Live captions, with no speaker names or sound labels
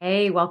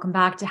Hey, welcome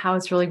back to How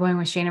It's Really Going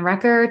with Shane and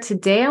Wrecker.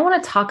 Today, I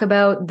want to talk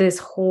about this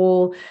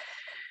whole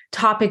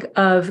topic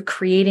of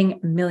creating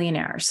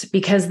millionaires,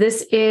 because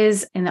this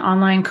is in the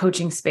online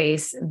coaching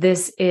space.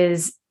 This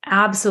is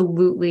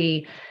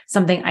absolutely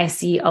something I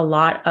see a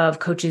lot of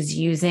coaches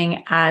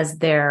using as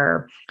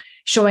their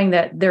showing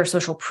that their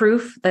social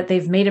proof that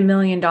they've made $1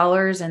 million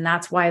and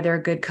that's why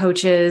they're good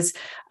coaches.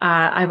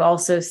 I've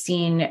also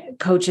seen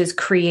coaches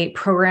create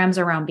programs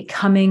around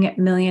becoming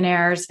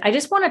millionaires. I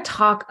just want to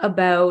talk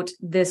about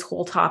this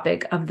whole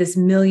topic of this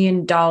 $1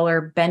 million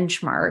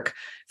benchmark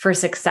for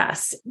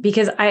success,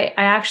 because I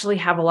actually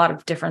have a lot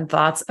of different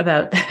thoughts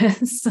about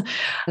this.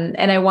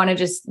 And I want to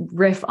just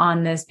riff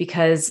on this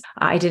because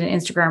I did an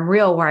Instagram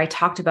reel where I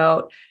talked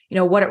about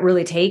what it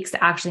really takes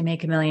to actually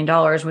make $1 million,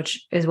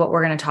 which is what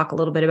we're going to talk a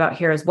little bit about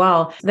here as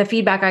well. The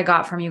feedback I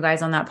got from you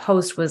guys on that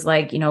post was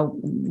like,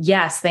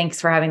 yes,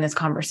 thanks for having this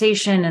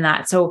conversation and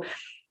that. So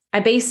I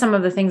base some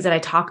of the things that I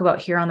talk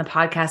about here on the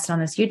podcast and on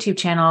this YouTube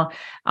channel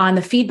on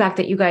the feedback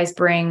that you guys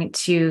bring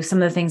to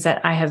some of the things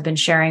that I have been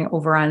sharing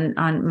over on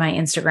my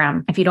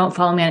Instagram. If you don't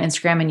follow me on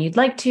Instagram and you'd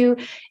like to,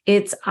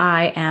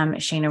 I am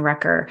Shana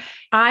Wrecker.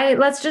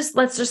 Let's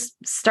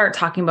just start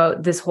talking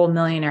about this whole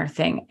millionaire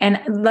thing.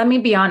 And let me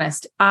be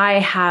honest, I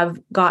have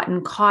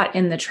gotten caught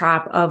in the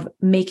trap of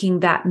making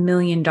that $1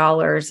 million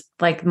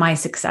like my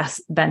success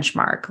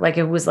benchmark. Like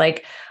it was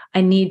like, I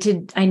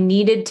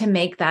needed to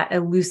make that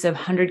elusive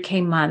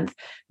 100K month,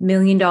 $1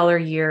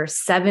 million year,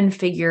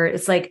 7-figure.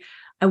 It's like,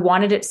 I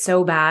wanted it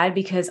so bad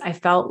because I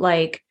felt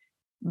like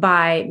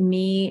by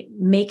me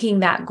making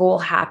that goal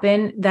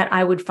happen, that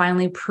I would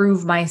finally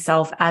prove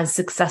myself as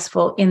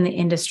successful in the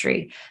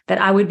industry,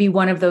 that I would be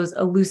one of those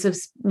elusive,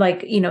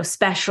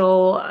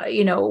 special,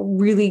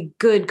 really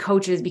good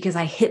coaches because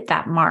I hit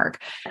that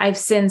mark. I've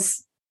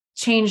since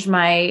changed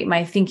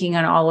my thinking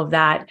on all of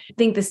that. I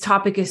think this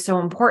topic is so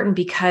important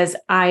because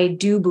I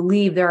do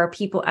believe there are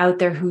people out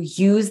there who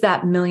use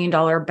that $1 million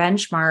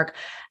benchmark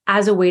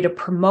as a way to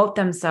promote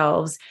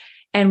themselves.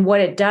 And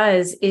what it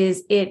does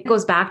is it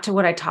goes back to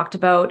what I talked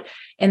about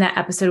in that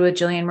episode with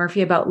Jillian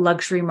Murphy about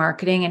luxury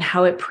marketing and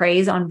how it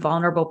preys on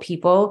vulnerable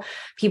people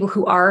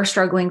who are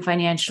struggling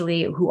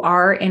financially, who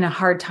are in a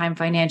hard time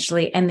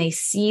financially, and they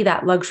see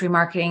that luxury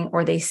marketing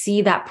or they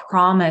see that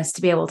promise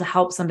to be able to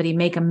help somebody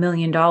make $1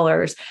 million.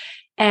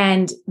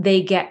 And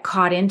they get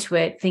caught into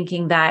it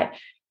thinking that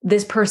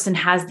this person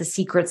has the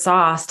secret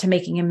sauce to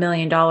making $1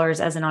 million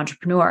as an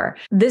entrepreneur.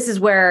 This is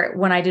where,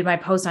 when I did my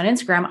post on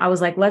Instagram, I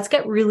was like, let's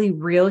get really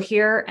real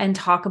here and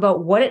talk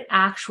about what it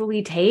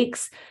actually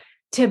takes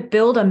to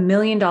build $1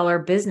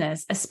 million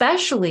business,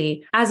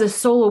 especially as a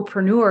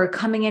solopreneur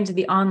coming into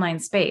the online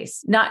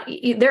space.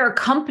 There are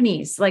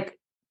companies like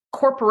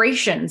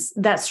corporations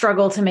that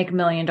struggle to make $1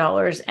 million.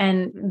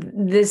 And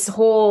this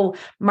whole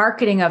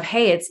marketing of,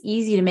 hey, it's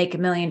easy to make $1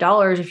 million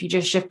if you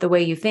just shift the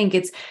way you think.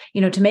 It's,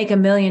 to make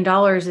 $1 million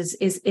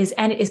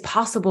is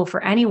possible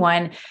for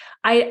anyone.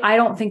 I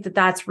don't think that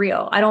that's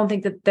real. I don't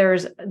think that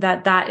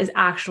that is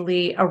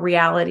actually a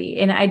reality.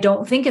 And I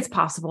don't think it's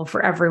possible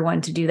for everyone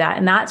to do that.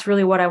 And that's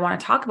really what I want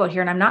to talk about here.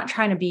 And I'm not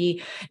trying to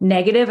be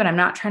negative and I'm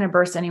not trying to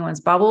burst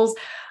anyone's bubbles.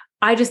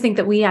 I just think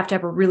that we have to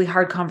have a really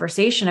hard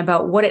conversation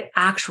about what it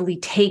actually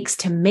takes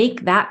to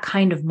make that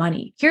kind of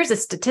money. Here's a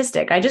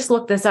statistic. I just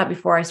looked this up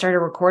before I started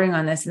recording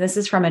on this, and this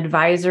is from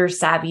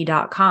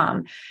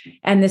advisorsavvy.com.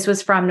 And this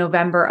was from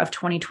November of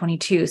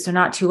 2022, so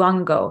not too long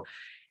ago.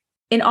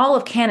 In all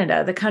of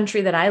Canada, the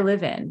country that I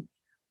live in,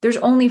 there's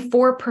only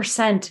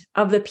 4%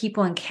 of the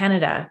people in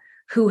Canada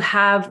who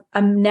have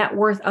a net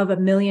worth of $1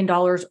 million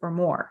or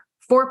more.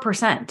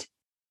 4%.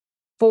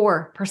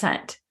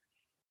 4%.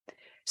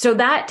 So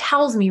that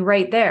tells me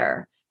right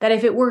there that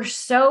if it were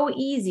so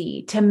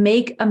easy to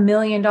make $1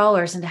 million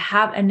and to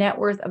have a net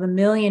worth of $1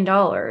 million,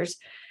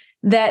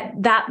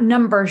 that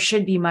number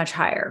should be much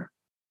higher,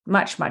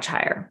 much, much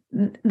higher.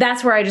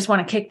 That's where I just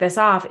want to kick this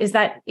off, is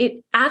that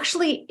it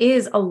actually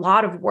is a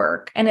lot of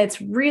work and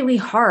it's really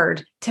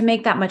hard to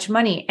make that much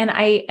money. And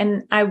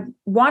I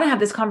want to have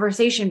this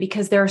conversation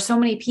because there are so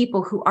many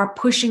people who are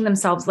pushing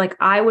themselves like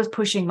I was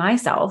pushing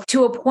myself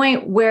to a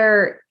point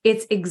where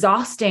it's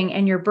exhausting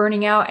and you're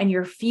burning out and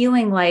you're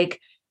feeling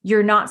like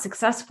you're not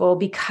successful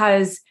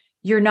because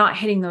you're not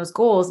hitting those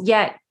goals.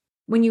 Yet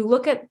when you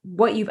look at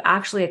what you've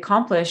actually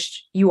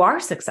accomplished, you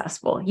are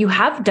successful. You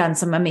have done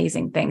some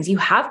amazing things. You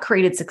have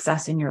created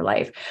success in your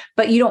life,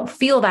 but you don't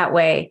feel that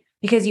way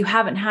because you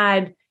haven't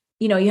had,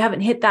 you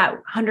haven't hit that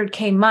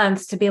 100K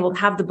months to be able to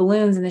have the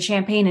balloons and the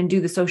champagne and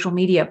do the social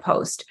media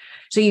post.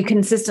 So you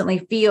consistently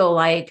feel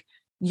like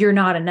you're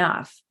not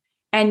enough.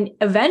 And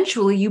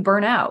eventually you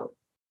burn out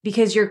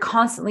because you're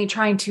constantly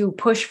trying to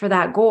push for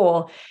that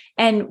goal.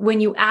 And when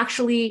you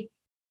actually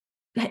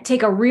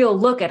take a real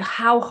look at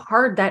how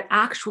hard that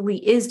actually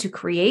is to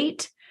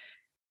create,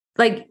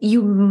 like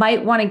you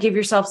might want to give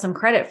yourself some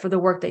credit for the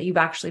work that you've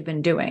actually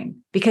been doing,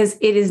 because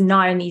it is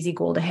not an easy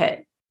goal to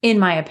hit. in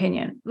my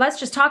opinion. Let's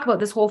just talk about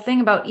this whole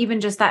thing about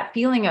even just that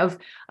feeling of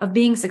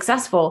being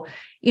successful.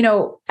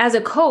 As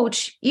a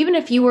coach, even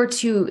if you were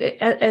to,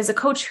 as a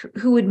coach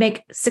who would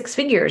make 6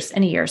 figures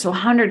in a year, so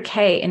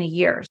 100K in a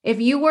year,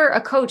 if you were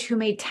a coach who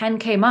made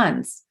 10K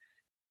months,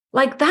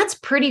 like that's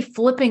pretty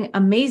flipping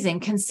amazing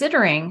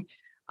considering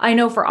I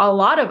know for a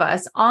lot of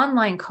us,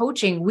 online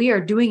coaching, we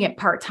are doing it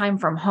part-time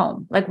from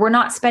home. Like we're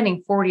not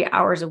spending 40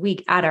 hours a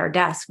week at our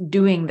desk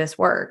doing this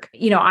work.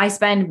 I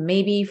spend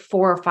maybe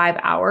 4 or 5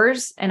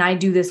 hours, and I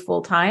do this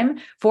full time,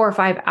 4 or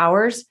 5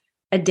 hours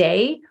a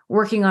day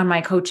working on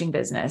my coaching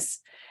business.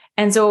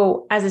 And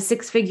so as a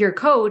 6-figure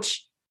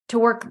coach, to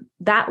work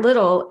that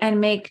little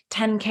and make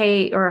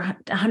 10K or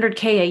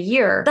 100K a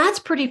year, that's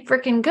pretty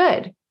freaking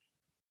good.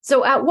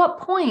 So at what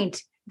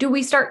point do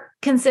we start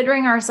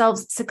considering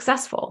ourselves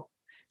successful?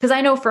 Because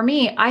I know for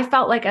me, I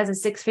felt like as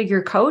a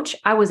 6-figure coach,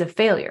 I was a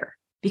failure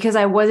because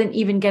I wasn't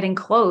even getting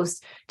close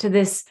to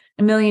this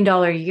 $1 million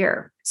a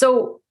year.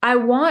 So I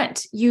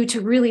want you to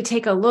really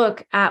take a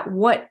look at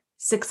what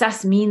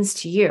success means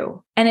to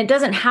you. And it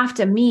doesn't have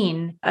to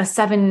mean a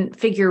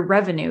 7-figure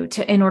revenue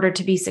in order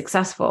to be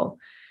successful.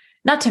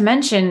 Not to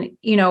mention,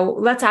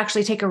 let's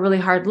actually take a really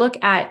hard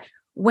look at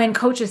when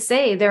coaches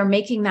say they're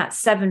making that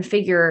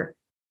 7-figure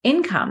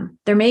income,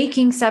 they're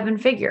making 7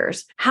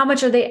 figures. How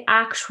much are they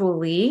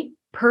actually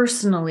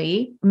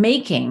personally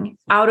making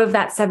out of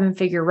that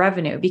 7-figure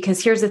revenue?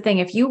 Because here's the thing,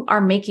 if you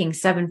are making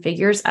 7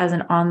 figures as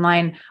an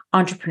online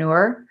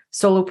entrepreneur,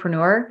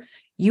 solopreneur,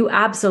 you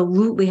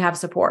absolutely have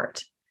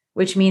support,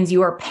 which means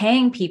you are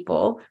paying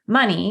people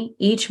money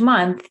each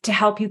month to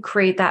help you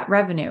create that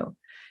revenue.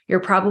 You're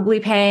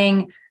probably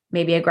paying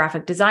maybe a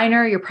graphic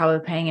designer, you're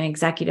probably paying an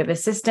executive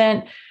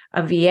assistant,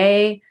 a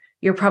VA,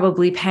 you're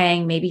probably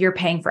paying, maybe you're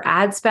paying for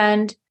ad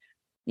spend,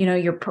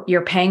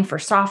 you're paying for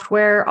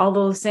software, all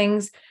those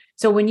things.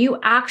 So when you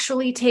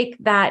actually take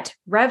that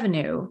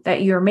revenue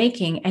that you're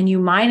making and you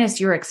minus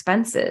your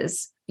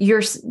expenses,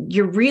 you're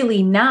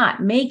really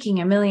not making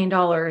 $1 million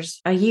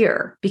a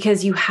year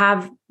because you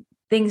have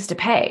things to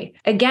pay.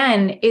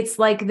 Again, it's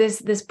like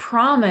this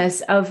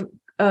promise of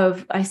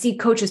I see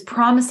coaches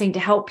promising to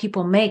help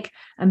people make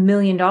 $1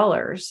 million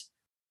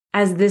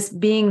as this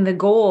being the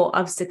goal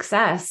of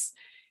success.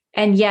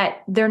 And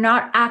yet they're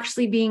not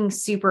actually being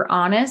super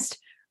honest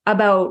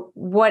about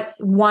what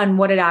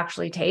it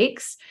actually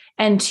takes,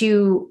 and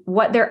 2,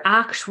 what they're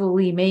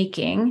actually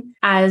making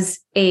as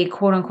a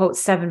quote unquote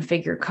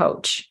 7-figure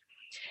coach.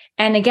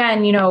 And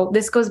again,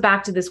 this goes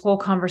back to this whole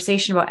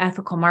conversation about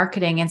ethical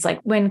marketing. It's like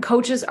when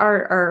coaches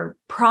are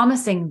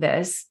promising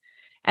this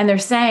and they're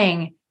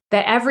saying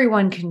that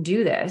everyone can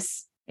do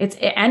this,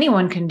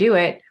 anyone can do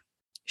it.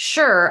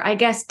 Sure, I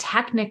guess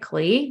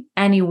technically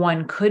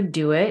anyone could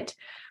do it.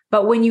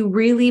 But when you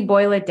really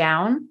boil it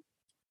down,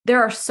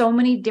 there are so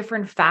many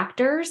different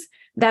factors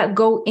that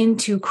go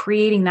into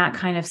creating that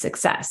kind of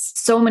success.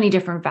 So many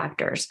different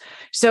factors.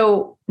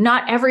 So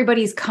not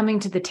everybody's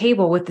coming to the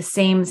table with the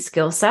same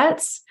skill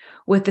sets,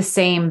 with the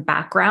same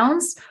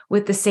backgrounds,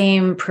 with the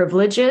same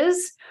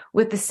privileges,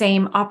 with the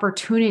same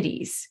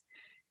opportunities.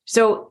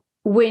 So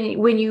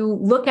when you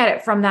look at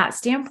it from that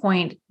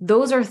standpoint,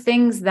 those are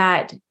things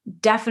that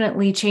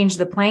definitely change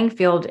the playing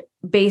field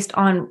based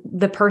on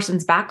the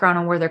person's background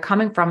and where they're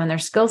coming from and their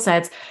skill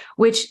sets,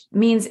 which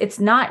means it's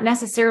not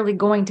necessarily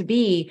going to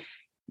be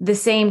the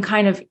same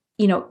kind of,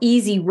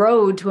 easy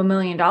road to $1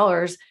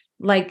 million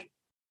like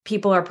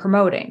people are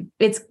promoting.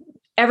 It's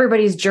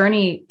everybody's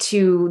journey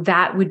to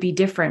that would be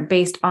different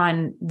based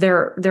on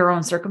their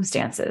own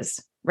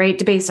circumstances,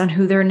 right? Based on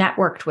who they're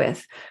networked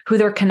with, who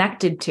they're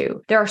connected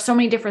to. There are so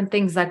many different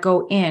things that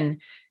go in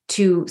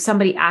to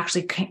somebody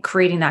actually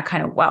creating that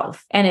kind of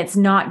wealth. And it's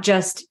not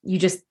just, you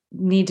just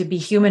need to be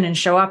human and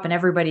show up and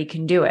everybody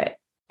can do it.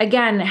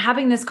 Again,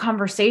 having this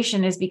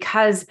conversation is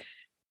because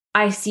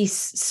I see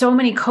so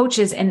many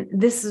coaches, and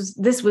this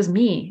was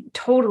me,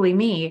 totally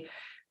me,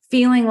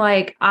 feeling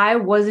like I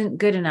wasn't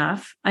good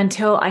enough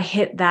until I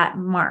hit that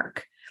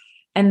mark.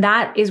 And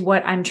that is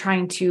what I'm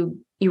trying to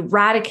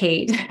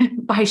eradicate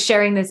by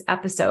sharing this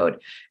episode,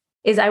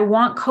 is I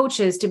want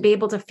coaches to be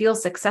able to feel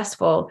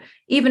successful,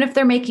 even if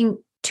they're making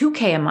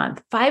 2K a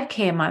month,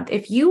 5K a month.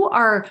 If you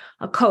are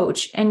a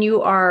coach and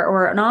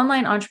or an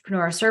online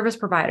entrepreneur, a service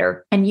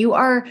provider, and you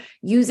are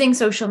using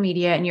social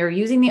media and you're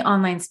using the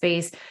online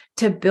space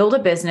to build a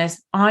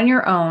business on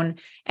your own,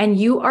 and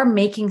you are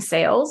making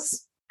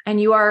sales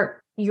and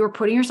you're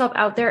putting yourself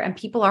out there and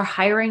people are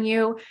hiring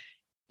you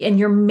and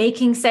you're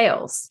making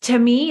sales, to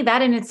me,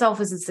 that in itself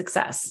is a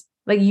success.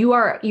 Like you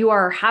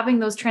are having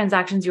those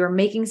transactions, you are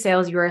making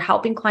sales, you are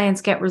helping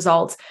clients get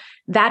results.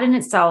 That in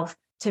itself,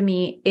 to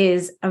me,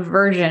 is a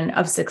version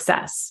of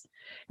success.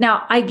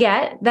 Now, I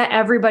get that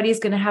everybody's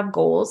going to have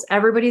goals.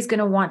 Everybody's going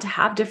to want to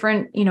have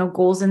different,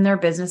 goals in their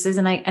businesses.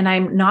 And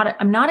I'm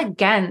not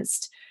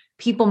against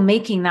people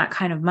making that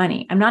kind of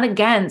money. I'm not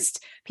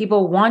against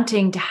people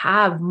wanting to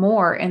have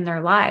more in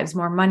their lives,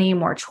 more money,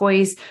 more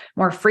choice,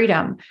 more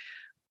freedom.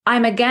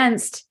 I'm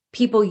against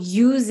people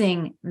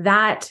using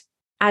that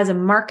as a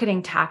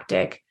marketing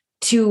tactic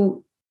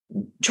to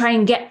try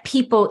and get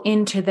people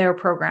into their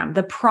program.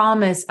 The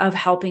promise of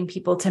helping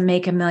people to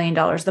make $1 million,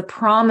 the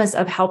promise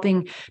of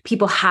helping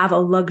people have a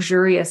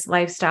luxurious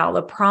lifestyle,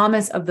 the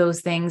promise of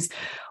those things,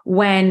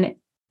 when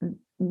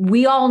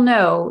we all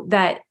know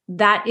that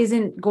that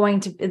isn't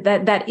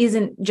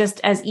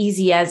just as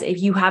easy as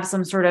if you have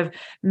some sort of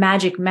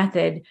magic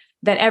method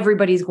that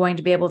everybody's going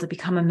to be able to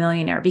become a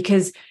millionaire.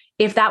 Because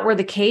if that were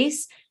the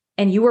case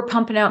and you were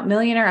pumping out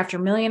millionaire after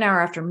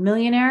millionaire after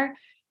millionaire,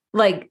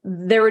 like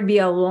there would be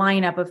a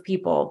lineup of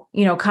people,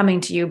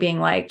 coming to you being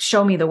like,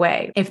 show me the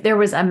way. If there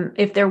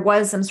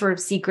was some sort of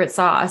secret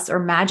sauce or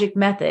magic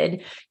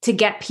method to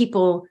get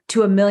people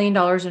to $1 million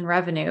in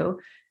revenue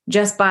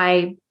just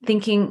by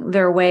thinking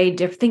their way,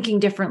 thinking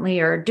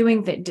differently or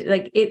doing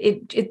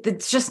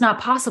it's just not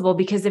possible,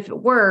 because if it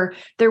were,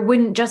 there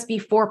wouldn't just be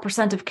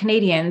 4% of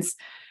Canadians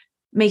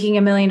making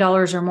 $1 million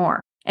or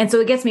more. And so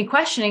it gets me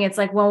questioning. It's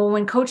like, well,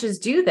 when coaches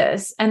do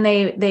this and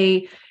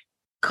they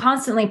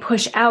constantly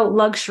push out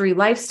luxury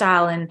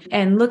lifestyle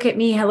and look at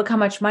me, look how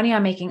much money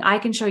I'm making, I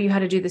can show you how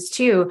to do this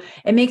too.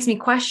 It makes me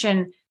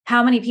question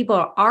how many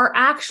people are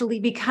actually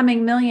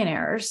becoming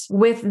millionaires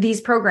with these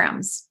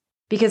programs.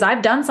 Because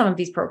I've done some of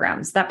these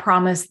programs that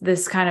promise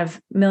this kind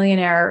of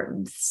millionaire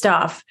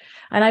stuff,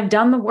 and I've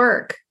done the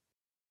work,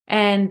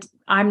 and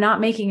I'm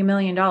not making $1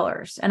 million.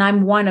 And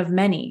I'm one of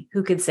many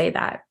who could say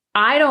that.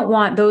 I don't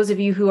want those of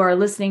you who are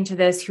listening to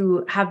this,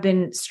 who have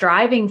been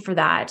striving for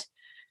that,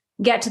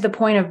 get to the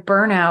point of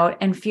burnout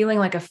and feeling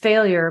like a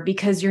failure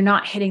because you're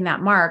not hitting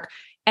that mark.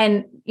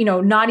 And,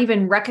 not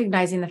even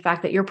recognizing the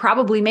fact that you're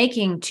probably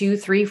making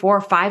 $2,000, $3,000,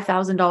 $4,000,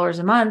 $5,000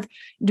 a month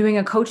doing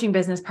a coaching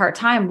business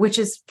part-time, which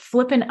is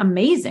flippin'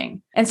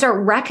 amazing. And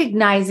start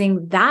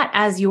recognizing that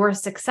as your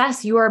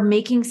success. You are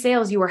making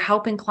sales, you are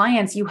helping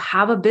clients, you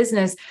have a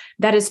business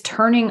that is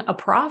turning a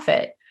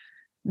profit.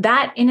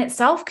 That in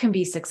itself can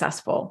be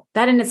successful.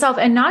 That in itself,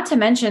 and not to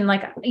mention,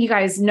 like, you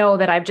guys know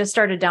that I've just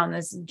started down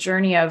this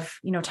journey of,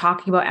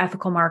 talking about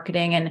ethical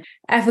marketing and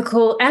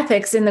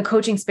ethics in the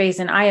coaching space.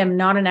 And I am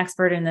not an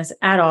expert in this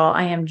at all.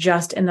 I am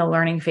just in the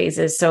learning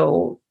phases.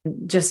 So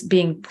just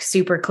being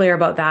super clear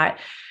about that.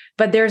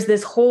 But there's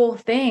this whole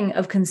thing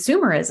of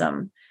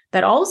consumerism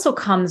that also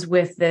comes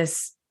with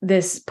this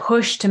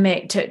push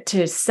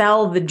to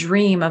sell the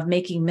dream of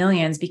making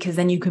millions, because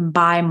then you can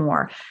buy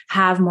more,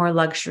 have more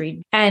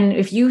luxury. And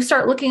if you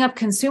start looking up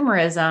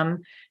consumerism,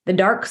 the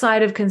dark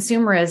side of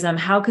consumerism,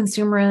 how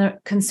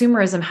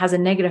consumerism has a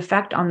negative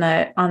effect on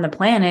the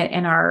planet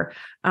and our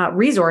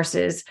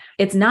resources,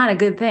 it's not a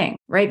good thing,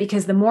 right?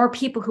 Because the more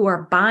people who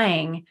are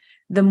buying,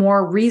 the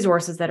more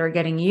resources that are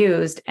getting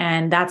used,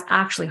 and that's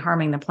actually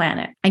harming the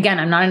planet. Again,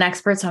 I'm not an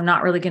expert, so I'm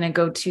not really going to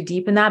go too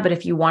deep in that. But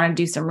if you want to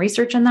do some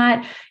research on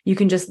that, you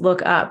can just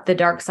look up the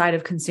dark side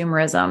of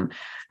consumerism.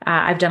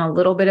 I've done a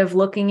little bit of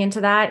looking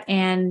into that,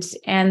 and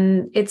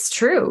it's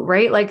true,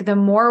 right? Like the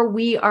more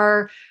we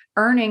are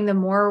earning, the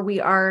more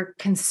we are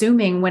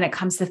consuming when it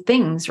comes to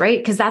things, right?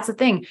 Because that's the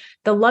thing.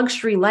 The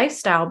luxury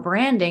lifestyle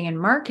branding and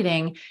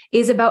marketing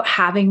is about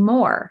having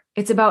more.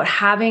 It's about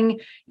having,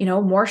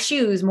 more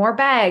shoes, more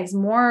bags,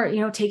 more,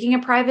 taking a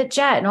private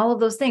jet and all of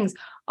those things.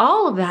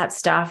 All of that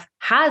stuff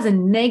has a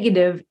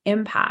negative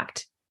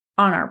impact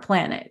on our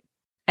planet.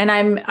 And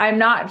I'm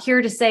not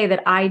here to say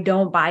that I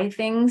don't buy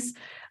things.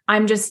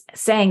 I'm just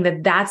saying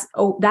that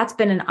that's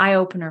been an eye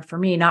opener for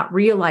me, not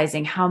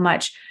realizing how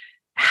much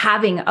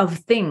having of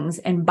things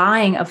and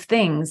buying of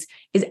things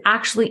is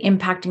actually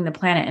impacting the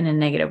planet in a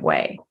negative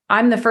way.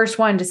 I'm the first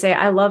one to say,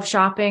 I love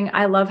shopping.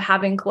 I love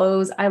having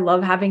clothes. I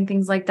love having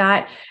things like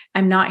that.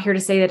 I'm not here to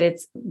say that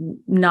it's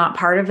not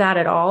part of that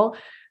at all.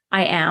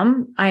 I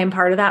am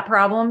part of that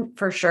problem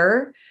for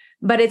sure,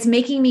 but it's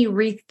making me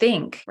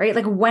rethink, right?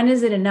 Like, when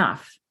is it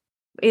enough?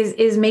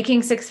 Is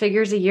making 6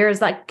 figures a year, is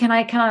that, can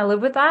I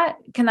live with that?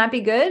 Can that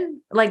be good?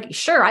 Like,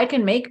 sure, I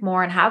can make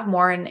more and have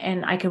more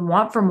and I can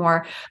want for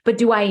more, but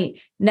do I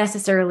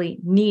necessarily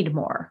need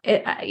more?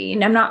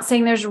 I'm not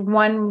saying there's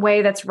one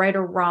way that's right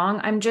or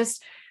wrong.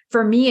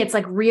 For me, it's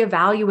like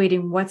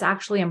reevaluating what's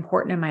actually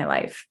important in my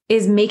life.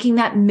 Is making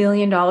that $1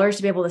 million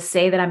to be able to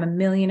say that I'm a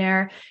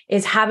millionaire?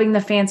 Is having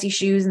the fancy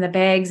shoes and the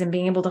bags and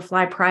being able to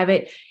fly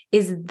private?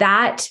 Is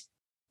that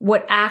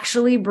what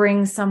actually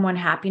brings someone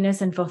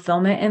happiness and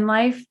fulfillment in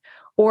life?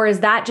 Or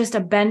is that just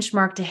a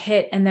benchmark to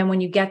hit? And then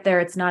when you get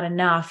there, it's not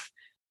enough.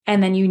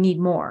 And then you need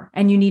more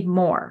and you need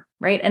more,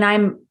 right? And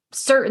I'm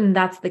certain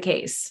that's the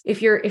case.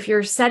 If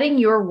you're setting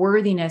your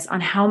worthiness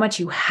on how much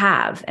you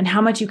have and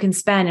how much you can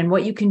spend and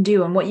what you can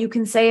do and what you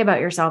can say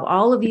about yourself,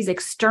 all of these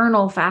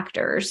external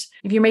factors,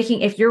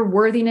 if your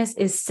worthiness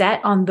is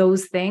set on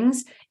those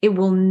things, it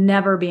will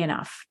never be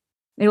enough.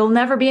 It will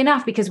never be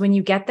enough, because when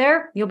you get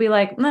there, you'll be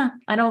like, nah,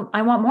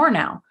 I want more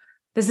now.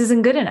 This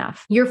isn't good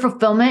enough. Your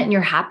fulfillment and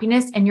your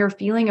happiness and your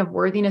feeling of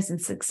worthiness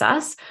and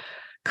success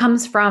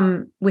comes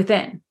from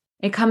within.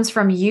 It comes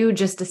from you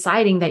just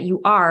deciding that you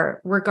are,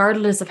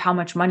 regardless of how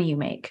much money you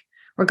make,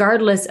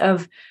 regardless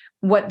of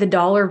what the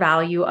dollar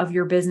value of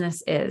your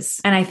business is.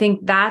 And I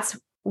think that's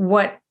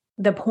what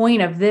the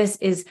point of this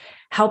is,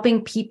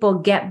 helping people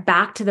get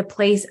back to the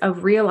place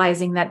of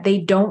realizing that they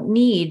don't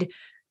need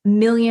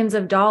millions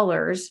of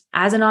dollars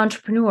as an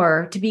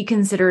entrepreneur to be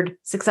considered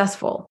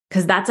successful.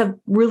 Because that's a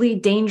really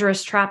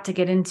dangerous trap to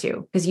get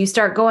into, because you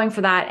start going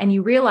for that and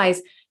you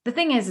realize the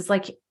thing is, it's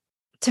like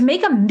to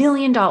make $1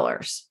 million,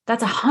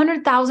 that's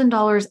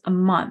 $100,000 a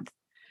month.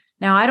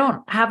 Now, I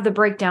don't have the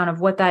breakdown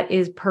of what that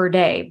is per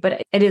day,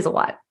 but it is a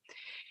lot.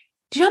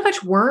 Do you know how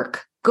much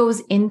work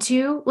goes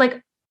into,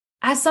 like,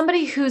 as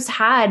somebody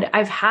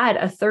I've had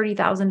a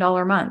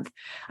 $30,000 month.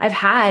 I've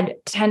had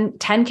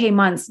 10K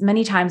months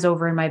many times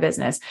over in my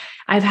business.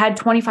 I've had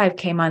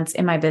 25K months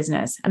in my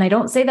business. And I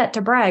don't say that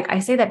to brag. I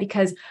say that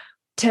because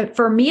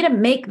for me to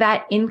make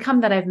that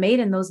income that I've made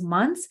in those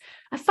months,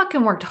 I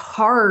fucking worked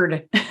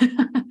hard.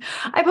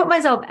 I put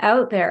myself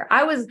out there.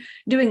 I was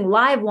doing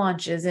live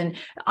launches and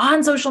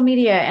on social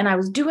media, and I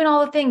was doing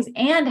all the things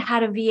and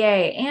had a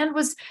VA and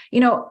was,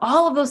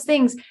 all of those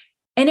things.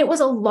 And it was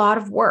a lot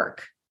of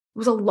work. It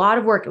was a lot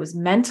of work. It was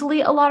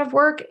mentally a lot of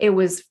work. It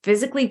was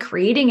physically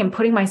creating and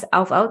putting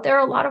myself out there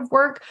a lot of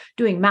work,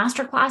 doing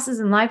master classes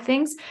and live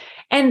things.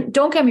 And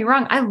don't get me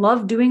wrong, I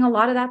love doing a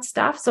lot of that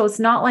stuff. So it's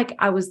not like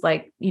I was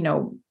like,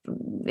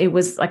 it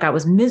was like I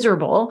was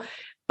miserable,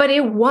 but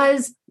it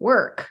was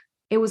work.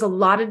 It was a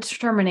lot of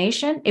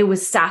determination. It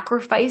was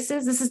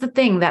sacrifices. This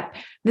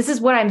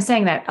is what I'm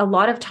saying, that a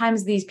lot of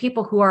times these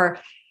people who are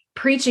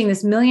preaching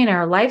this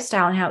millionaire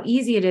lifestyle and how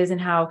easy it is and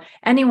how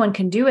anyone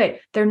can do it,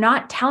 they're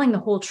not telling the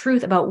whole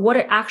truth about what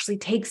it actually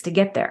takes to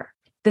get there.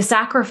 The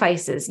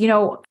sacrifices.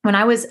 When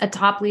I was a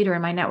top leader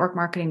in my network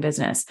marketing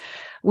business,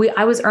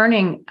 I was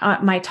earning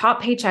my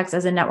top paychecks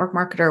as a network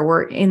marketer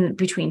were in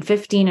between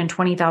 $15,000 and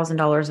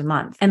 $20,000 a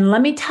month. And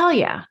let me tell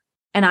you,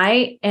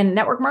 and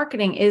network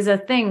marketing is a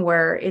thing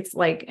where it's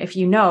like, if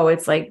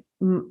it's like,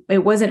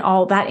 it wasn't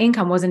all that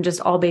income wasn't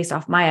just all based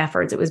off my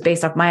efforts. It was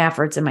based off my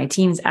efforts and my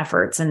team's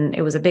efforts. And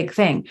it was a big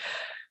thing.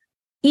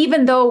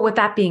 Even though, with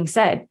that being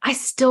said, I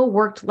still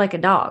worked like a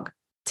dog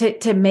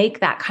to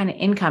make that kind of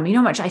income. You know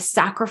how much I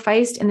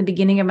sacrificed in the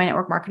beginning of my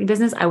network marketing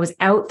business? I was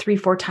out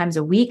 3-4 times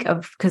a week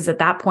because at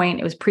that point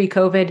it was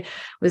pre-COVID, it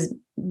was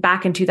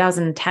back in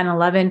 2010,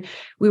 11.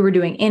 We were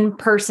doing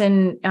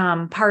in-person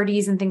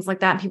parties and things like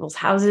that in people's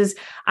houses.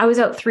 I was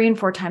out 3 and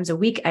 4 times a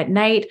week at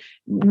night,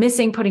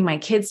 missing putting my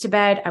kids to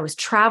bed. I was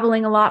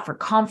traveling a lot for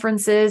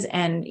conferences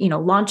and,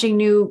 launching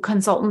new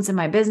consultants in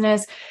my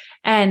business.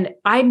 And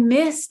I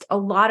missed a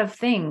lot of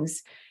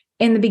things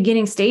in the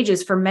beginning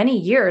stages for many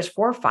years,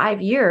 4 or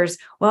 5 years,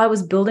 while I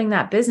was building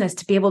that business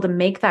to be able to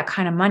make that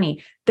kind of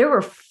money. There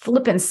were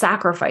flipping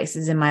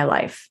sacrifices in my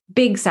life,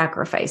 big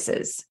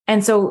sacrifices.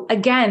 And so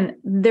again,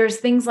 there's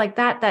things like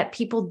that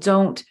people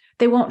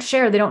they won't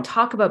share, they don't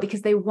talk about,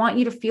 because they want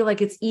you to feel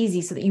like it's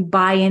easy so that you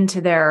buy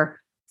into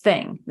their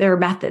thing, their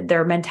method,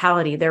 their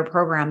mentality, their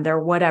program, their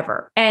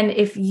whatever. And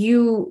if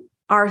you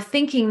are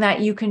thinking that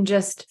you can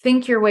just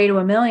think your way to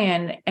 $1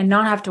 million and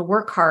not have to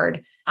work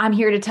hard, I'm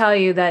here to tell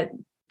you that,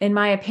 in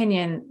my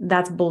opinion,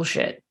 that's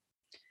bullshit.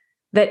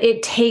 That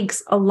it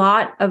takes a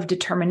lot of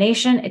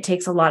determination. It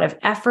takes a lot of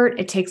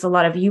effort. It takes a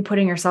lot of you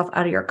putting yourself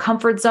out of your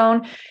comfort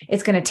zone.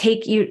 It's going to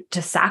take you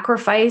to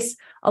sacrifice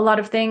a lot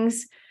of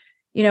things.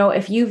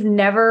 If you've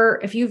made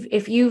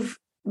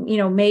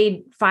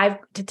 5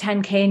 to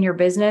 10K in your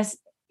business,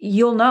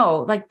 you'll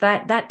know like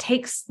that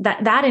takes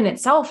that in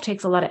itself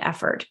takes a lot of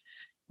effort.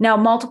 Now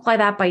multiply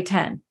that by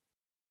 10,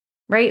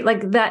 right?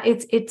 Like that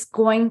it's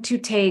going to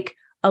take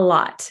a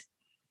lot.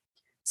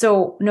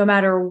 So no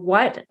matter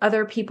what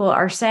other people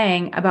are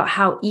saying about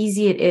how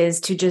easy it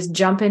is to just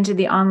jump into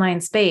the online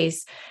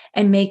space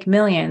and make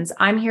millions,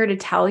 I'm here to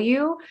tell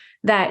you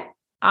that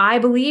I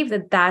believe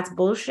that that's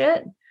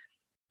bullshit,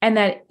 and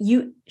that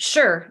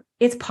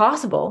it's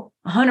possible.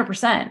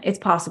 100%. It's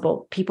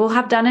possible. People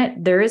have done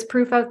it. There is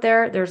proof out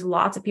there. There's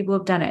lots of people who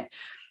have done it.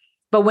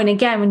 But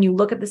when you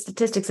look at the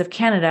statistics of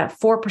Canada,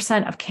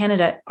 4% of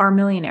Canada are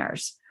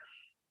millionaires.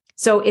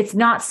 So it's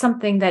not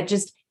something that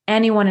just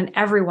anyone and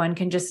everyone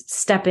can just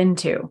step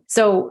into.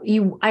 So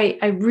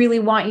I really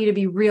want you to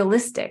be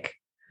realistic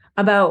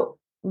about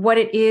what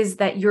it is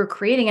that you're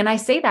creating. And I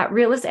say that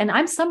realistic. And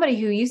I'm somebody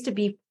who used to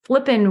be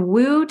flipping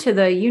woo to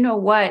the,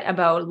 what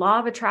about law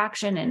of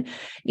attraction and,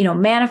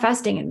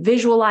 manifesting and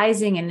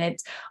visualizing. And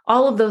it's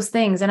all of those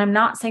things. And I'm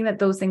not saying that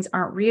those things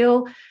aren't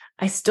real.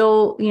 I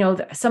still,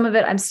 some of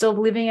it I'm still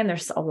believing in.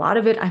 There's a lot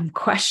of it I'm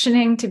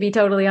questioning, to be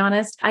totally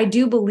honest. I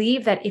do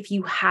believe that if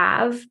you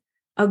have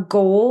a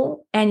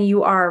goal and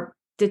you are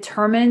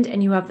determined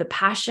and you have the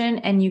passion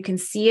and you can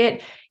see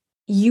it,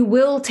 you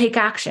will take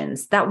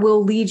actions that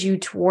will lead you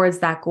towards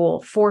that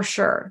goal for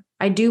sure.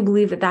 I do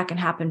believe that can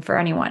happen for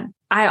anyone.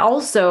 I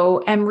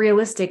also am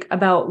realistic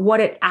about what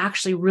it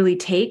actually really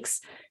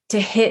takes to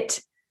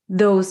hit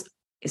those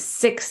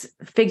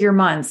 6-figure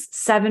months,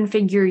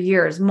 7-figure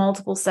years,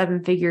 multiple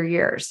 7-figure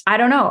years. I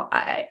don't know.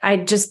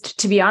 I just,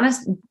 to be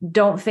honest,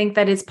 don't think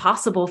that it's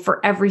possible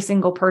for every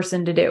single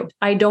person to do.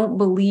 I don't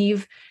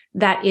believe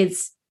that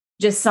it's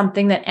just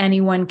something that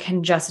anyone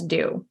can just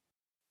do.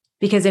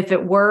 Because if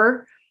it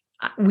were,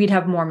 we'd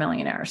have more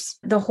millionaires.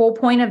 The whole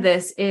point of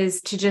this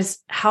is to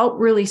just help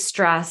really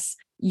stress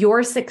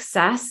your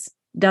success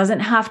doesn't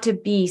have to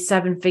be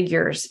 7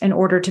 figures in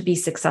order to be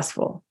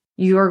successful.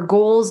 Your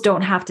goals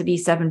don't have to be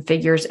 7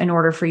 figures in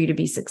order for you to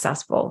be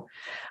successful.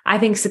 I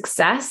think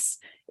success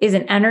is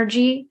an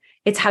energy.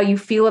 It's how you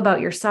feel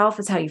about yourself.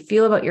 It's how you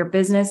feel about your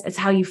business. It's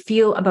how you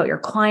feel about your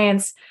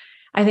clients.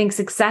 I think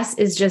success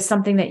is just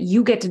something that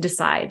you get to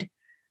decide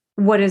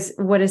what is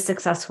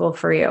successful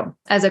for you.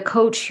 As a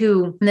coach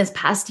who in this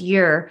past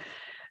year,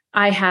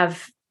 I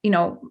have,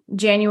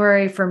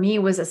 January for me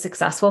was a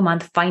successful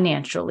month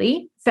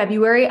financially.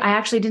 February, I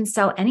actually didn't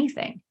sell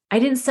anything. I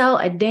didn't sell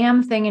a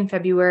damn thing in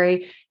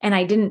February. And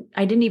I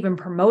didn't even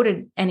promote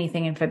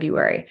anything in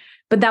February.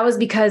 But that was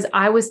because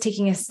I was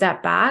taking a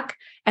step back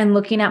and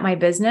looking at my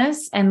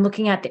business and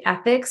looking at the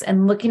ethics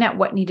and looking at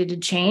what needed to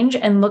change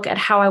and look at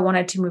how I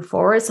wanted to move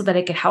forward so that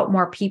I could help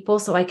more people,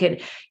 so I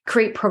could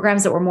create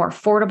programs that were more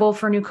affordable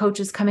for new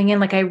coaches coming in.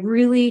 Like I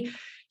really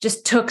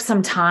just took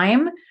some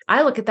time.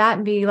 I look at that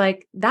and be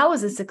like, that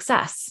was a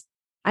success.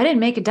 I didn't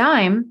make a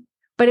dime,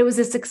 but it was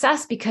a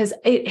success because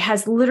it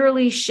has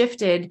literally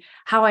shifted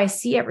how I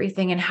see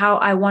everything and how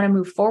I want to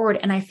move forward.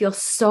 And I feel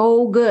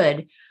so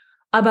good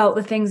about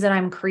the things that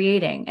I'm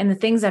creating and the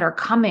things that are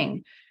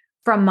coming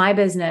from my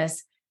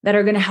business that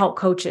are going to help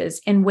coaches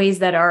in ways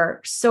that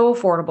are so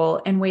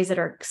affordable and ways that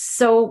are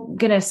so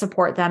going to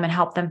support them and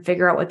help them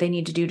figure out what they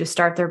need to do to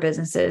start their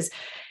businesses.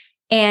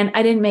 And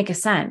I didn't make a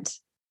cent.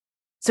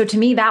 So to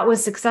me, that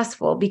was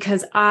successful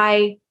because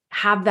I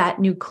have that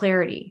new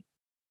clarity.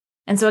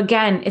 And so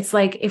again, it's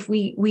like if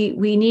we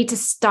need to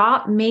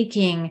stop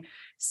making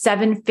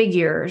 7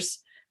 figures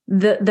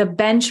the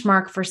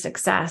benchmark for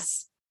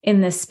success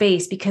in this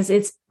space, because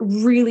it's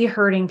really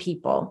hurting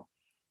people.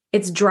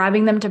 It's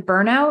driving them to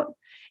burnout.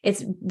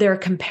 They're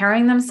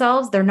comparing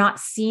themselves. They're not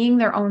seeing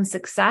their own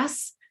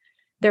success.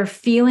 They're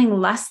feeling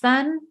less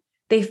than.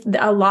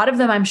 A lot of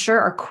them, I'm sure,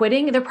 are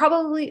quitting. There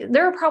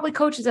are probably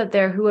coaches out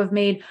there who have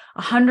made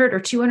 $100,000 or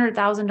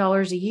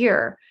 $200,000 a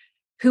year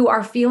who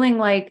are feeling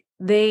like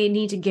they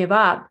need to give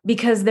up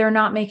because they're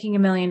not making $1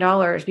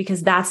 million,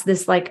 because that's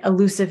this like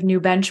elusive new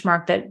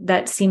benchmark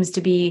that seems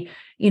to be,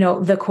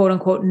 the quote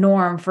unquote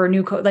norm for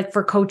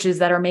for coaches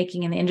that are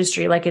making in the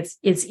industry. Like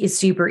it's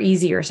super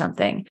easy or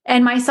something.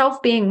 And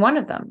myself being one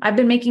of them, I've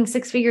been making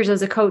 6 figures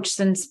as a coach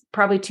since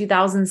probably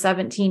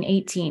 2017,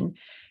 18.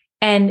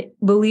 And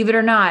believe it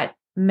or not,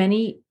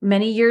 many,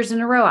 many years in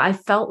a row, I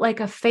felt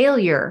like a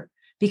failure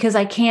because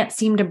I can't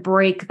seem to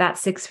break that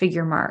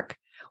 6-figure mark,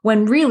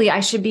 when really I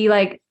should be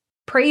like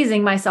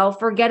praising myself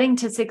for getting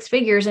to 6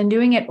 figures and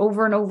doing it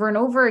over and over and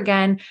over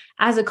again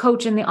as a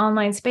coach in the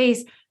online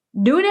space,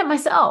 doing it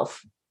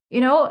myself,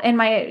 and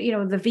my,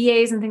 the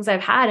VAs and things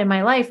I've had in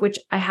my life, which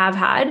I have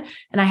had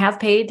and I have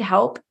paid to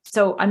help.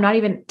 So I'm not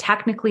even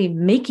technically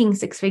making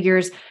 6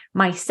 figures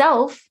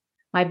myself.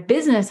 My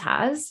business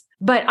has,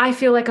 but I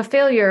feel like a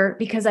failure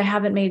because I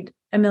haven't made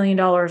 $1 million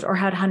or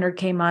had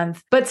 100K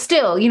month, but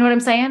still, you know what I'm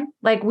saying?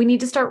 Like we need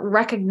to start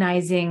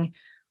recognizing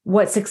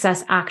what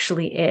success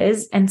actually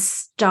is and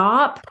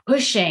stop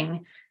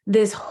pushing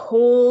this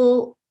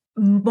whole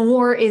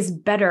more is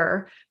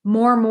better,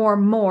 more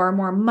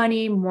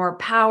money, more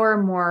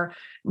power,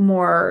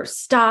 more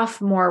stuff,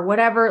 more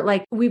whatever.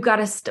 Like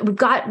because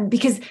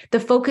the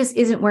focus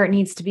isn't where it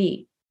needs to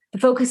be. The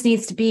focus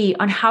needs to be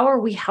on how are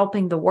we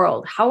helping the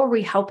world? How are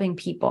we helping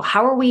people?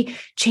 How are we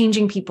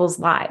changing people's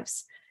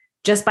lives?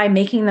 Just by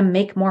making them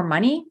make more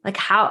money? Like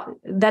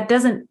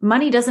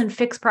money doesn't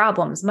fix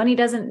problems. Money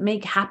doesn't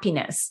make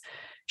happiness.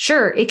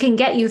 Sure, it can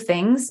get you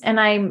things. And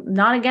I'm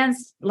not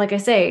against, like I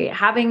say,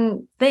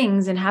 having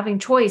things and having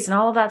choice and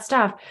all of that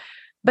stuff.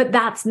 But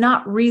that's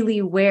not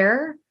really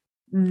where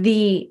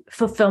the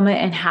fulfillment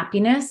and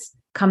happiness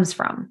comes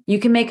from. You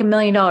can make $1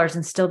 million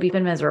and still be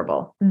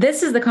miserable.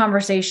 This is the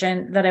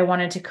conversation that I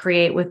wanted to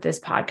create with this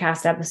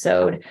podcast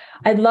episode.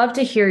 I'd love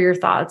to hear your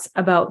thoughts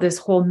about this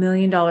whole $1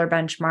 million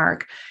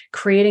benchmark,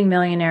 creating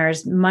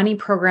millionaires, money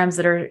programs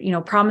that are,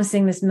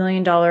 promising this $1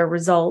 million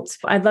results.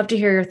 I'd love to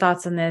hear your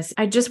thoughts on this.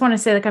 I just want to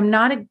say, I'm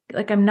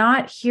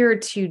not here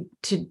to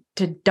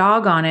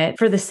dog on it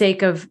for the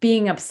sake of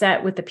being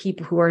upset with the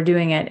people who are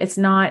doing it. It's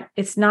not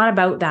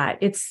about that.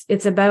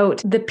 It's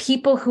about the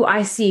people who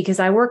I see, because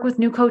I work with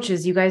new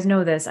coaches. You guys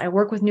know this. I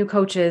work with new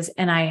coaches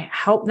and I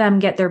help them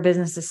get their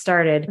businesses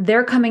started.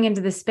 They're coming into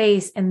the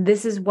space and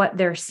this is what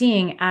they're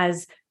seeing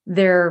as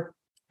the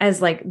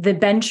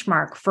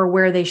benchmark for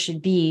where they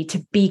should be to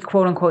be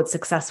quote unquote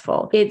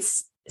successful.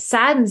 It's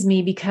saddens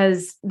me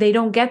because they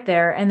don't get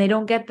there and they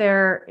don't get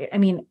there. I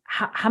mean,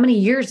 how many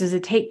years does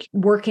it take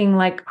working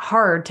like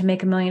hard to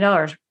make $1 million?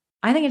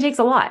 I think it takes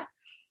a lot.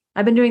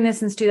 I've been doing this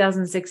since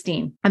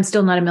 2016. I'm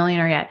still not a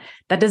millionaire yet.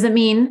 That doesn't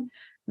mean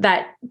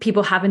that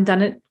people haven't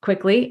done it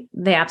quickly.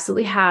 They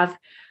absolutely have.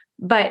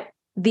 But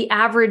the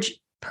average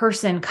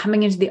person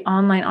coming into the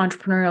online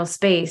entrepreneurial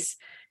space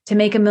to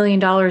make $1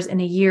 million in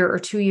a year or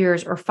 2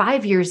 years or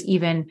 5 years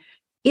even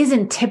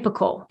isn't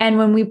typical. And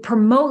when we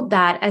promote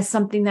that as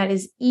something that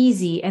is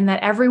easy and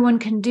that everyone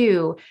can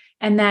do,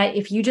 and that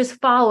if you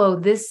just follow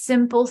this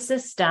simple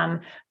system,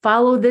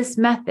 follow this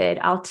method,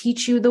 I'll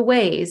teach you the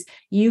ways,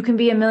 you can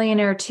be a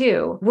millionaire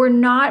too. We're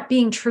not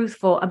being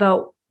truthful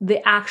about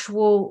the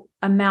actual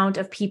amount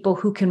of people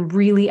who can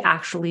really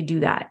actually do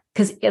that.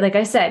 Because like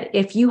I said,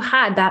 if you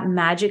had that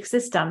magic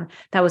system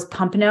that was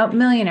pumping out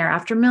millionaire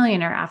after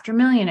millionaire after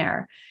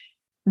millionaire,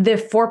 the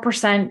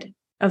 4%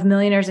 of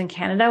millionaires in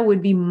Canada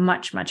would be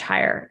much, much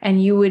higher.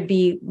 And you would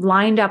be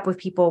lined up with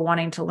people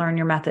wanting to learn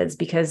your methods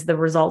because the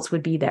results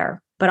would be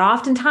there. But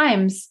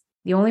oftentimes,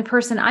 the only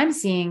person I'm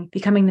seeing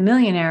becoming the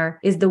millionaire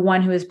is the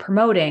one who is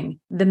promoting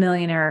the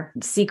millionaire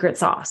secret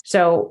sauce.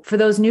 So for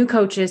those new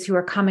coaches who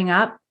are coming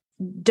up,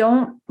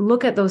 don't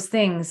look at those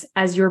things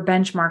as your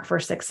benchmark for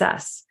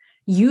success.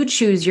 You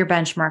choose your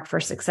benchmark for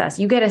success.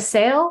 You get a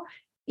sale,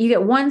 you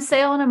get one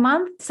sale in a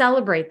month,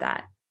 celebrate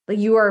that. Like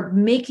you are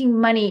making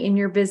money in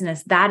your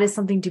business. That is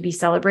something to be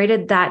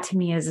celebrated. That to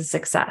me is a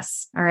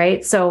success. All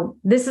right. So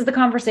this is the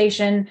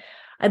conversation.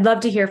 I'd love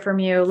to hear from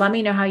you. Let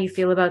me know how you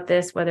feel about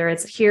this, whether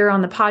it's here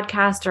on the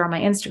podcast or on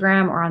my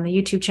Instagram or on the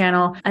YouTube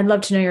channel. I'd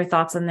love to know your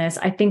thoughts on this.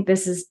 I think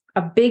this is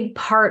a big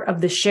part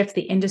of the shift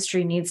the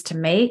industry needs to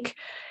make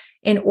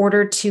in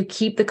order to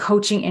keep the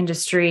coaching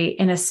industry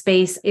in a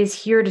space is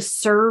here to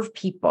serve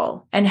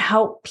people and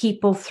help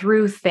people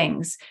through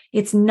things.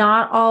 It's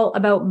not all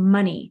about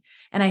money.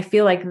 And I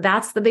feel like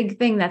that's the big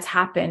thing that's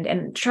happened.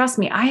 And trust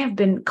me, I have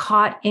been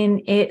caught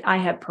in it. I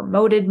have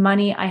promoted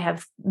money. I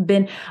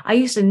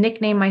used to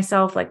nickname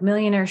myself like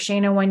Millionaire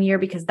Shayna one year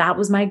because that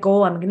was my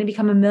goal. I'm going to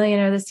become a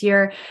millionaire this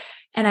year.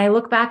 And I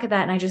look back at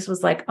that and I just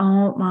was like,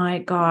 oh my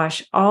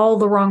gosh, all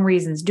the wrong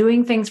reasons,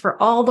 doing things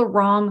for all the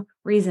wrong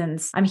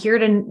reasons. I'm here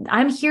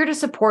to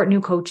support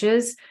new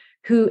coaches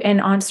and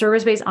on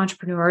service-based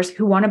entrepreneurs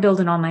who want to build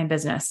an online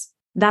business.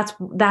 That's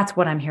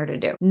what I'm here to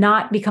do,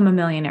 not become a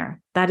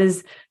millionaire. That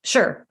is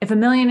sure. If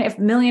 $1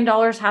 million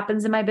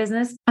happens in my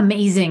business,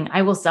 amazing.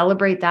 I will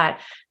celebrate that.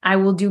 I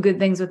will do good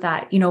things with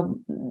that.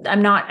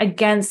 I'm not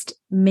against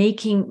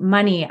making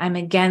money. I'm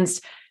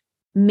against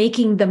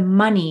making the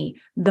money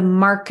the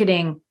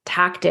marketing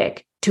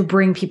tactic to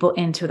bring people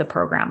into the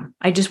program.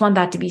 I just want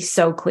that to be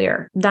so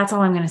clear. That's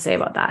all I'm going to say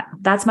about that.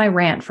 That's my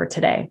rant for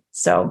today.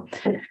 So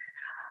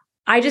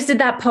I just did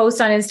that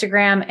post on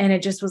Instagram and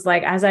it just was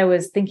like, as I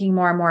was thinking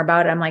more and more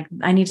about it, I'm like,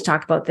 I need to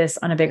talk about this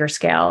on a bigger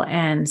scale.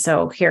 And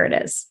so here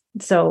it is.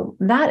 So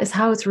that is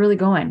how it's really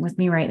going with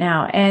me right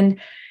now. And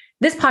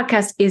this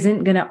podcast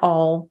isn't going to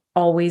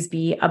always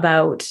be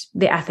about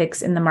the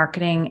ethics in the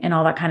marketing and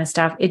all that kind of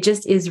stuff. It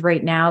just is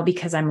right now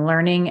because I'm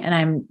learning and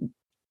I'm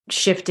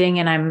shifting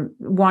and I'm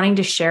wanting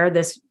to share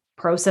this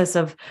process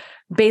of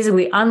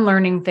basically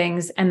unlearning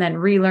things and then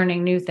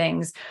relearning new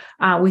things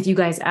with you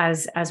guys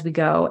as we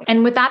go.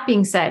 And with that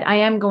being said, I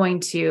am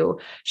going to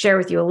share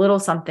with you a little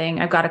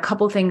something. I've got a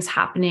couple things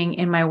happening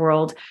in my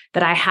world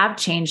that I have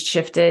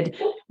shifted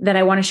that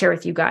I want to share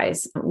with you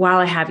guys while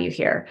I have you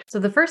here. So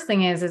the first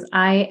thing is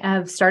I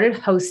have started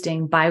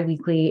hosting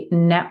bi-weekly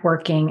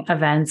networking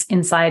events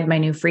inside my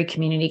new free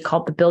community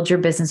called the Build Your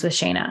Business with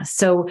Shayna.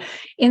 So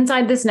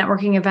inside this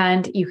networking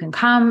event, you can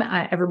come,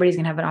 everybody's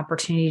going to have an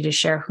opportunity to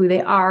share who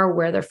they are,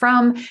 where they're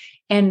from,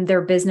 and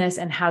their business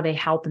and how they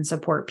help and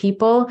support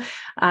people.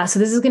 So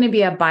this is going to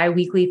be a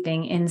bi-weekly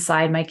thing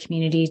inside my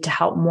community to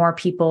help more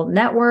people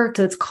network.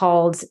 So it's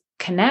called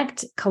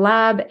Connect,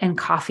 Collab, and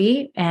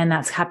Coffee. And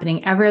that's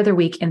happening every other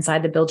week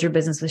inside the Build Your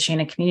Business with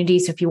Shayna community.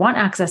 So if you want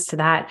access to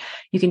that,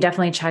 you can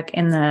definitely check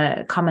in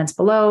the comments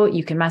below.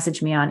 You can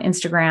message me on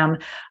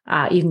Instagram.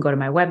 You can go to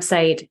my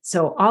website.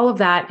 So all of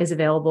that is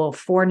available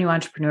for new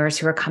entrepreneurs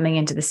who are coming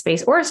into the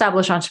space or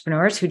established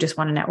entrepreneurs who just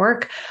want to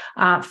network.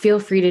 Feel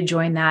free to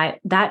join that.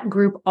 That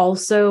group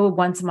also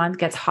once a month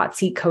gets hot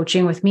seat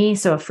coaching with me.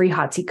 So a free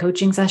hot seat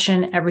coaching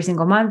session every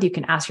single month. You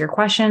can ask your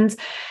questions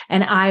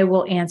and I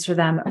will answer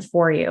them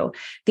for you.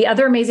 The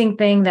other amazing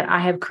thing that I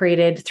have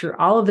created through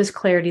all of this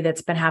clarity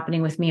that's been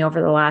happening with me over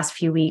the last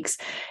few weeks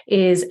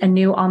is a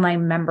new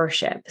online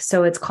membership.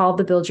 So it's called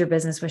the Build Your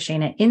Business with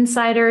Shayna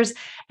Insiders.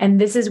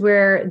 And this is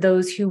where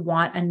those who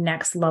want a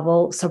next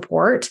level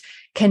support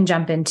can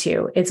jump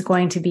into. It's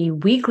going to be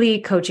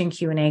weekly coaching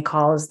Q&A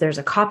calls. There's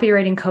a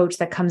copywriting coach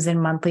that comes in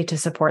monthly to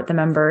support the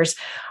members.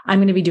 I'm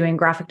going to be doing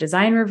graphic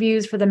design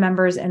reviews for the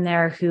members in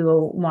there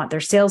who want their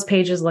sales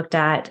pages looked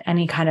at,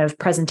 any kind of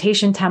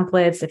presentation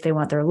templates, if they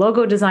want their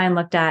logo design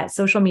looked at,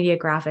 social media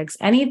graphics,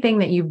 anything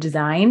that you've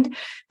designed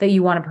that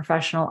you want a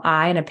professional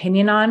eye and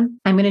opinion on.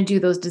 I'm going to do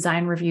those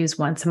design reviews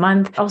once a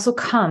month. It also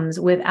comes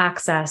with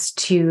access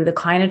to the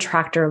Client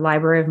Attractor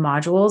library of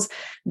modules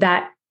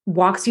that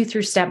walks you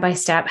through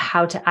step-by-step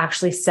how to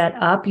actually set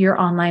up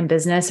your online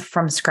business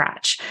from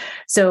scratch.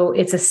 So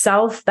it's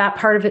that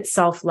part of it's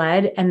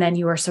self-led, and then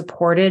you are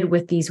supported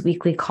with these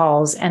weekly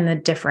calls and the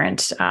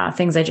different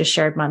things I just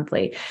shared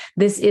monthly.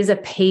 This is a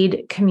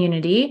paid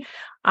community.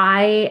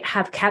 I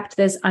have kept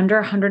this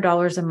under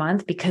 $100 a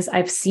month because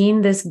I've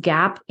seen this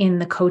gap in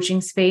the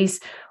coaching space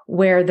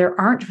where there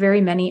aren't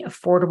very many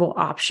affordable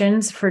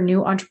options for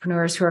new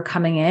entrepreneurs who are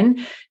coming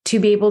in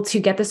to be able to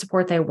get the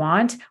support they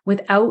want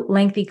without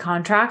lengthy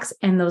contracts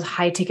and those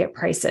high ticket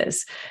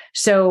prices.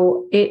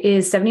 So it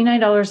is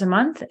 $79 a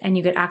month, and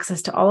you get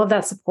access to all of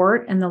that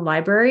support in the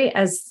library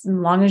as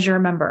long as you're a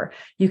member.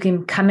 You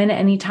can come in at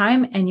any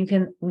time and you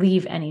can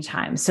leave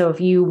anytime. So if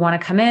you want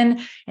to come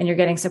in and you're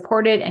getting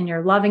supported and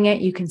you're loving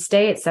it, you can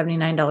stay at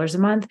 $79 a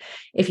month.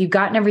 If you've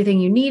gotten everything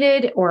you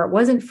needed or it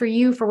wasn't for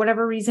you for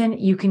whatever reason,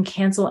 you can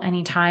cancel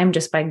anytime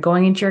just by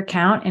going into your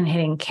account and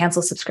hitting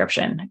cancel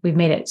subscription. We've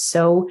made it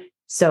so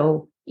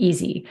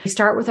easy. We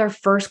start with our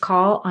first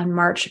call on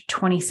March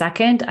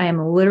 22nd. I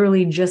am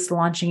literally just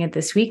launching it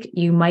this week.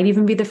 You might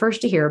even be the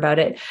first to hear about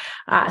it.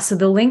 So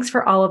the links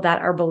for all of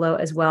that are below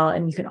as well.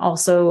 And you can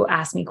also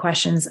ask me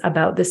questions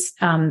about this,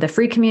 the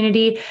free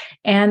community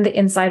and the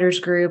insiders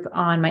group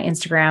on my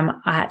Instagram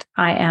at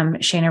I am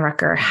Shana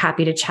Rucker.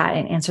 Happy to chat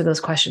and answer those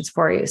questions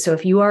for you. So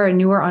if you are a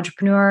newer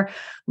entrepreneur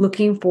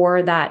looking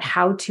for that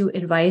how-to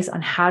advice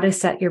on how to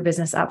set your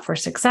business up for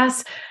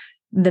success,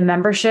 the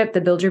membership, the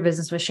Build Your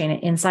Business with Shana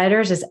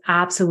Insiders, is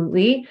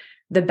absolutely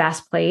the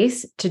best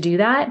place to do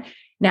that.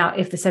 Now,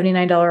 if the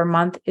 $79 a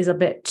month is a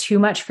bit too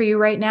much for you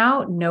right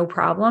now, no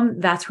problem.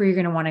 That's where you're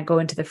going to want to go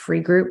into the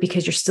free group,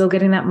 because you're still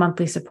getting that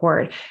monthly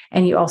support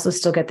and you also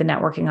still get the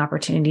networking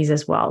opportunities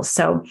as well.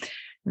 So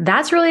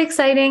that's really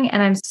exciting.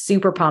 And I'm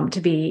super pumped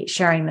to be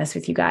sharing this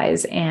with you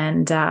guys.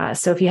 And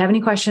so if you have any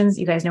questions,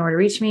 you guys know where to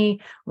reach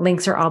me.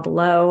 Links are all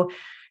below.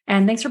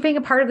 And thanks for being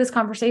a part of this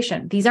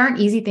conversation. These aren't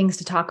easy things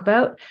to talk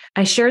about.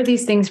 I share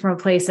these things from a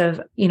place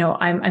of,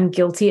 I'm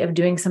guilty of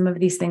doing some of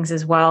these things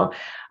as well.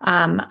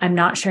 I'm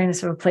not sharing this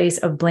from a place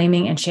of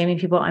blaming and shaming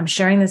people. I'm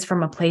sharing this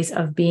from a place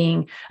of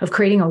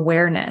creating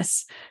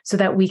awareness so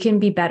that we can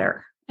be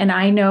better. And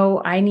I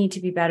know I need to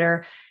be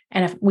better.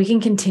 And if we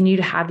can continue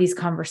to have these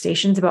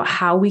conversations about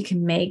how we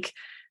can make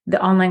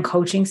the online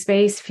coaching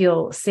space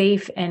feel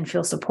safe and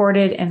feel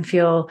supported and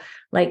feel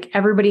like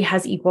everybody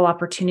has equal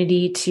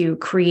opportunity to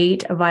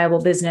create a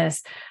viable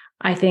business,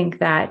 I think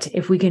that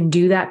if we can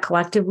do that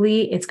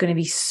collectively, it's going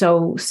to be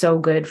so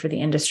good for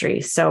the industry.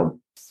 So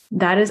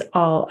that is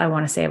all I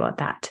want to say about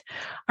that.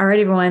 All right,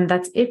 everyone,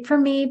 that's it for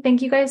me.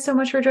 Thank you guys so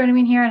much for joining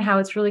me here on How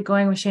It's Really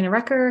Going with Shana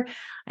Rucker.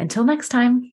 Until next time.